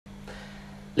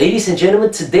Ladies and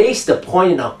gentlemen, today's the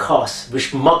point in our course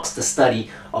which marks the study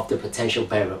of the potential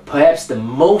barrier, perhaps the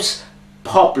most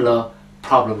popular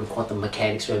problem in quantum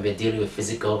mechanics when we're dealing with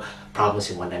physical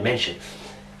problems in one dimension.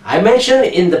 I mentioned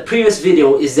in the previous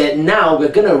video is that now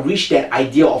we're going to reach that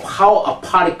idea of how a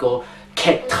particle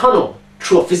can tunnel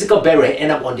through a physical barrier and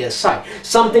end up on the other side,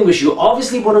 something which you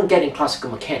obviously wouldn't get in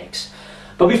classical mechanics.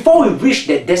 But before we reach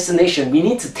that destination, we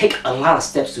need to take a lot of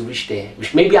steps to reach there,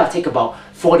 which maybe I'll take about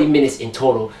 40 minutes in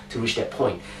total to reach that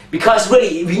point. Because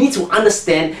really, we need to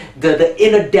understand the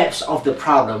inner depths of the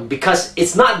problem, because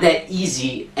it's not that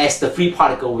easy as the free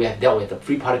particle we have dealt with. The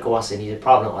free particle was an easy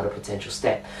problem or the potential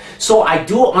step. So I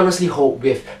do honestly hope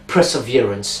with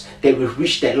perseverance that we've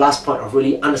reached that last point of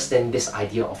really understanding this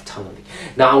idea of tunneling.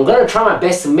 Now I'm going to try my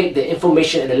best to make the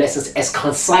information and the lessons as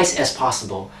concise as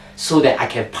possible, so that I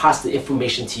can pass the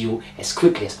information to you as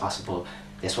quickly as possible.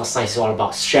 That's what science is all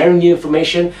about: sharing new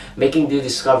information, making new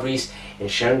discoveries,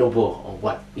 and sharing the world on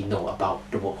what we know about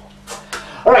the world.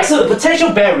 Alright, so the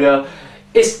potential barrier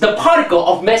is the particle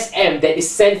of mass m that is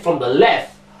sent from the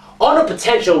left on a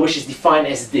potential which is defined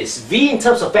as this: v in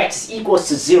terms of x is equals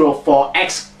to 0 for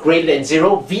x greater than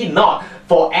 0, v naught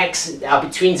for x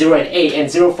between 0 and a, and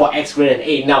 0 for x greater than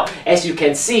a. Now, as you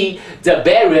can see, the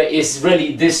barrier is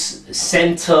really this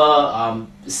center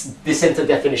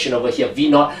definition over here, v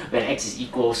naught when x is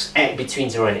equals between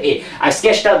 0 and a. I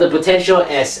sketched out the potential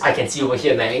as I can see over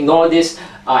here, and I ignore this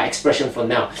expression for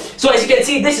now. So as you can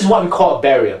see, this is what we call a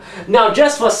barrier. Now,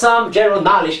 just for some general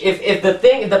knowledge, if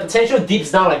the potential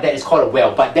deeps down like that, it's called a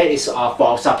well, but that is for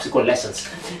our subsequent lessons.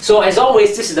 So as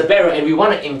always, this is the barrier, and we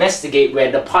want to investigate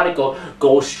where the particle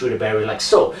goes through the barrier like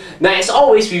so. Now, as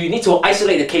always, we need to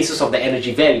isolate the cases of the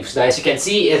energy values. Now, as you can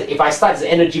see, if I start the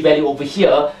energy value over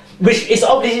here, which is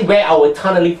obviously where our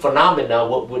tunneling phenomena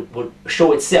would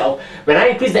show itself. When I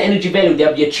increase the energy value, there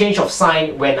will be a change of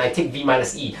sign when I take V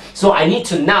minus E. So I need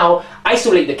to now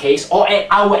isolate the case, or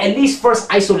I will at least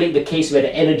first isolate the case where the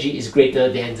energy is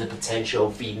greater than the potential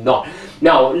V naught.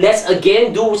 Now, let's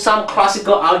again do some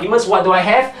classical arguments. What do I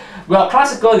have? Well,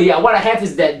 classically, what I have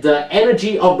is that the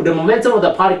energy of the momentum of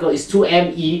the particle is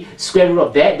 2me square root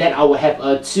of that. Then I will have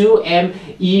a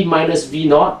 2me minus V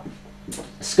naught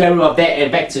square root of that,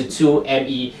 and back to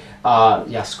 2me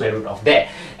square root of that.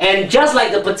 And just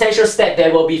like the potential step,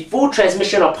 there will be full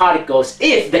transmission of particles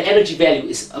if the energy value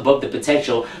is above the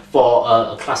potential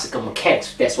for classical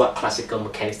mechanics. That's what classical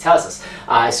mechanics tells us.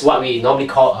 It's what we normally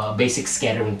call a basic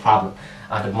scattering problem.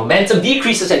 The momentum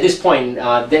decreases at this point,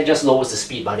 that just lowers the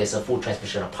speed, but there's a full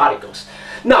transmission of particles.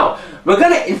 Now, we're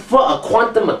going to infer a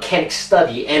quantum mechanics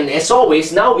study, and as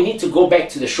always, now we need to go back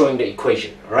to the Schrödinger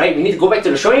equation. Alright, we need to go back to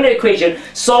the Schrödinger equation,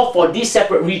 solve for these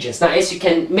separate regions. Now, as you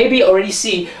can maybe already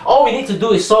see, all we need to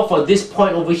do is solve for this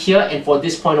point over here and for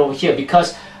this point over here,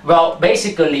 because, well,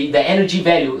 basically, the energy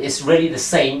value is really the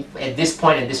same at this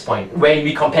point and this point. When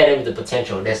we compare them with the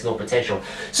potential, there's no potential.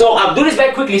 So I'll do this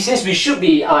very quickly since we should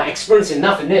be experienced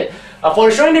enough in it.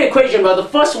 For the Schrödinger equation, well, the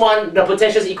first one, the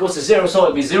potential is equals to 0, so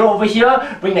it'll be 0 over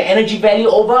here, bring the energy value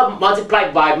over,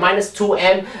 multiplied by minus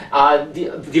 2m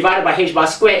divided by h bar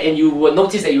squared, and you will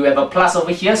notice that you have a plus over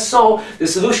here, so the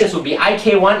solutions will be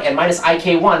ik1 and minus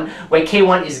ik1, where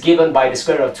k1 is given by the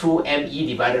square root of 2me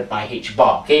divided by h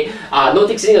bar, okay?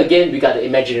 Noticing again, we got the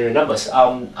imaginary numbers.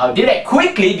 I'll do that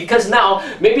quickly because now,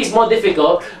 maybe it's more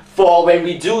difficult for when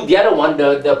we do the other one,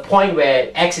 the point where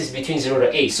x is between 0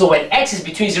 to a. So when x is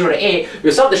between 0 to a,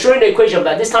 we'll solve the Schrödinger equation,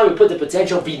 but this time we put the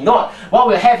potential V naught. What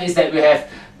we'll have is that we have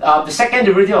the second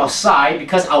derivative of psi,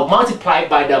 because I'll multiply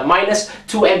by the minus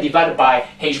 2m divided by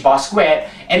h bar squared,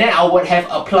 and then I would have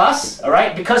a plus,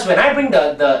 alright, because when I bring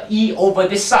the e over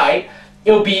this side,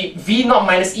 it will be V naught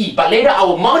minus e, but later I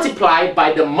will multiply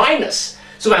by the minus.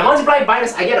 So when I multiply by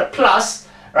minus, I get a plus,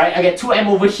 right? I get 2m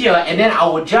over here, and then I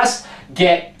will just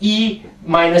get E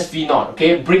minus V naught,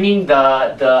 okay, bringing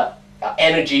the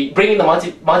energy, bringing the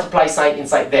multiply sign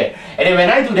inside there. And then when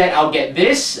I do that, I'll get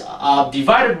this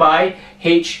divided by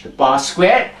h bar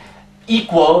squared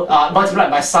equal,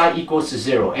 multiplied by psi equals to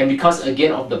 0. And because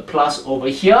again of the plus over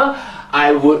here,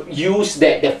 I would use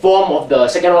the form of the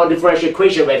second order differential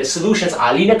equation where the solutions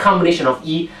are a linear combination of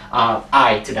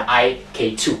I to the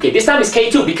ik2. Okay, this time it's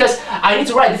k2 because I need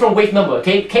to write a different wave number.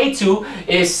 Okay, k2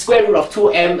 is square root of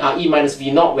 2m e minus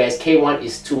v naught, whereas k1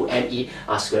 is 2me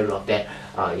square root of that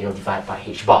divided by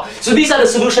h bar. So these are the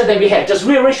solutions that we have. Just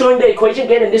rearrange showing the equation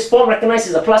again in this form, recognize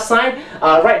as a plus sign,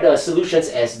 write the solutions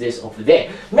as this over there.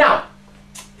 Now,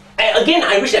 again,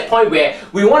 I reach that point where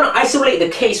we want to isolate the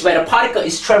case where the particle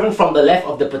is traveling from the left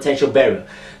of the potential barrier.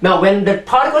 Now, when the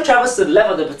particle travels to the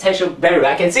left of the potential barrier,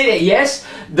 I can say that yes,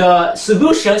 the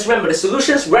solutions, remember the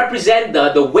solutions represent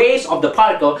the waves of the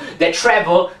particle that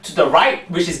travel to the right,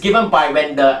 which is given by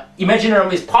when the imaginary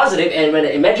number is positive and when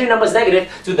the imaginary number is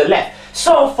negative, to the left.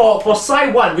 So for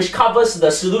psi1, which covers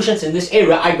the solutions in this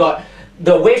area, I got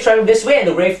the wave traveling this way and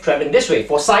the wave traveling this way.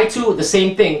 For psi2, the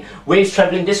same thing. Waves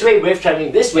traveling this way, waves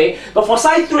traveling this way. But for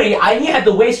psi3, I only have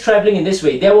the waves traveling in this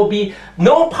way. There will be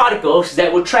no particles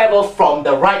that will travel from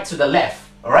the right to the left.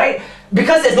 Alright?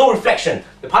 Because there's no reflection.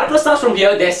 The particle starts from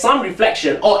here, there's some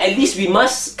reflection, or at least we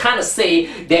must kind of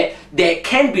say that there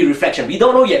can be reflection. We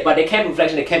don't know yet, but there can be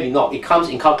reflection, there can be not. It comes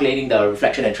in calculating the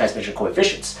reflection and transmission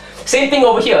coefficients. Same thing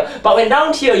over here, but when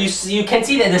down here, you can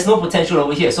see that there's no potential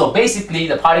over here. So basically,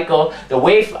 the particle, the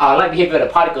wave, like behavior of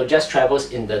the particle just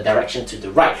travels in the direction to the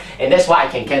right. And that's why I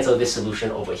can cancel this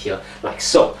solution over here, like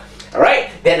so.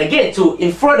 Alright, then again, to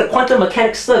infer the quantum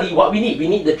mechanics study, what we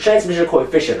need the transmission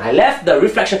coefficient. I left the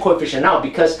reflection coefficient out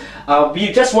because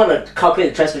we just want to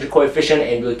calculate the transmission coefficient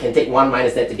and we can take 1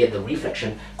 minus that to get the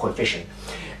reflection coefficient.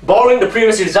 Borrowing the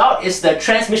previous result is the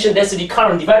transmission density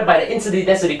current divided by the incident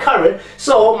density current.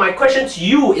 So my question to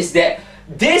you is that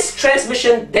this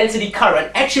transmission density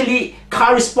current actually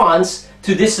corresponds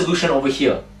to this solution over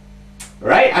here.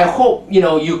 Right? I hope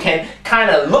you can kind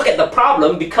of look at the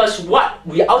problem, because what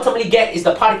we ultimately get is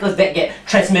the particles that get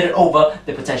transmitted over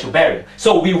the potential barrier.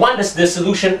 So we want the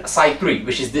solution psi3,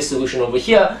 which is this solution over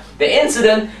here. The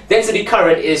incident density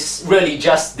current is really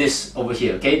just this over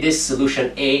here. Okay, this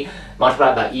solution A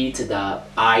multiplied by e to the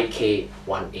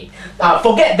ik1a.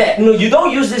 Forget that. No, you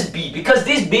don't use this b, because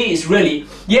this b is really,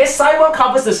 yes, psi1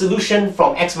 covers the solution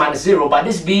from x minus 0, but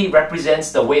this b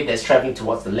represents the wave that's traveling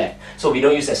towards the left. So we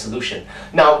don't use that solution.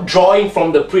 Now, drawing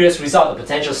from the previous result, the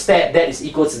potential stat, that is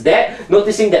equal to that.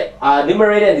 Noticing that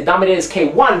numerator and denominator is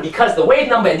k1, because the wave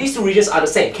number in these two regions are the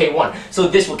same, k1. So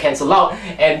this will cancel out.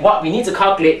 And what we need to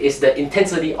calculate is the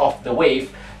intensity of the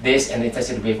wave, this, and the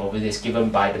intensity of the wave over this, given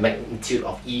by the magnitude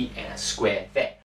of E and square that.